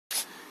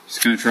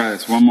Just going to try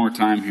this one more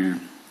time here.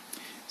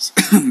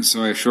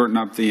 So I shorten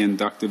up the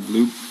inductive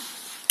loop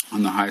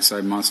on the high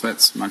side MOSFET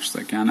as much as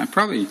I can. I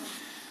don't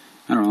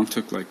know,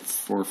 took like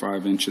 4 or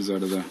 5 inches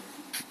out of the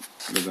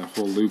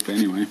whole loop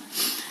anyway.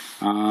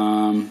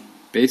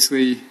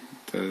 Basically,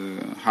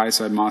 the high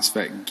side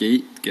MOSFET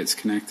gate gets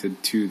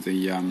connected to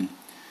the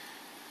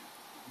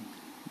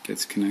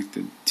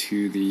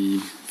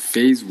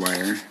phase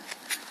wire,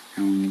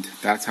 and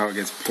that's how it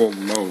gets pulled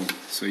low.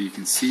 So you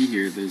can see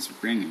here there's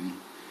ringing.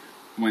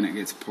 When it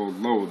gets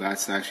pulled low,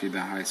 that's actually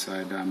the high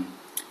side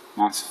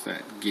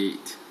MOSFET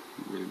gate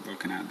we're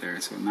looking at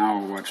there. So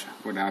now watch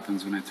what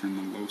happens when I turn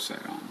the low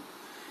side on.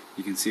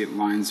 You can see it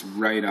lines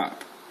right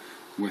up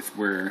with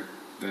where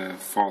the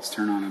false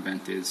turn on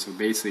event is. So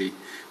basically,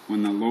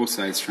 when the low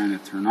side is trying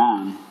to turn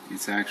on,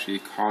 it's actually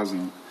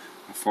causing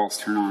a false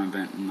turn on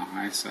event in the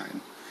high side.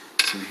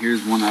 So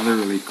here's one other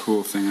really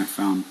cool thing I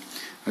found.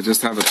 I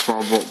just have a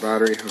 12-volt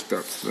battery hooked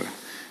up to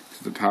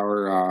the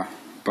power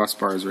bus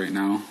bars right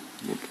now.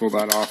 We'll pull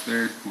that off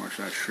there. Watch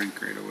that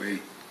shrink right away.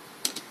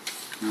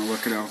 Now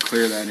look at how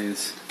clear that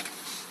is.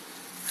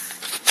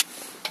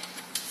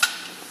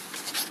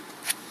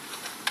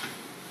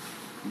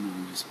 And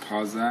I'll just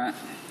pause that.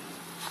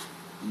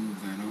 Move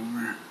that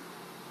over.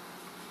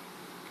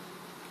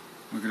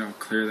 Look at how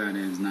clear that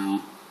is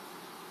now.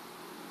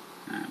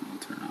 And we'll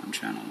turn on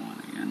channel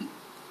 1 again.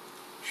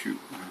 Shoot,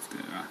 we'll have to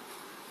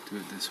do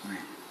it this way.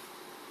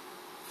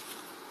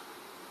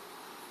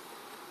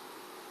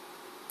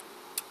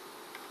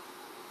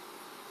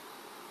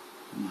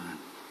 Come on.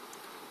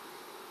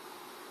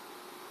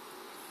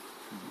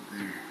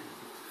 There.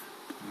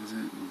 Pause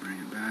it, we'll bring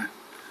it back.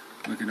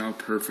 Look at how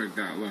perfect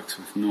that looks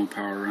with no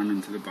power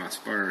running to the bus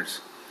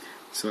bars.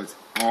 So it's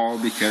all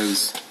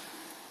because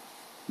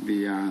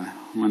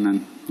when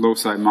the low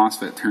side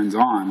MOSFET turns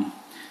on,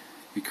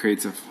 it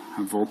creates a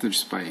voltage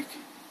spike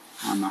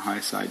on the high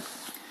side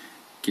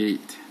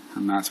gate,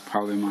 and that's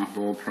probably my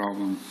whole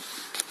problem.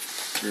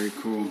 Very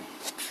cool.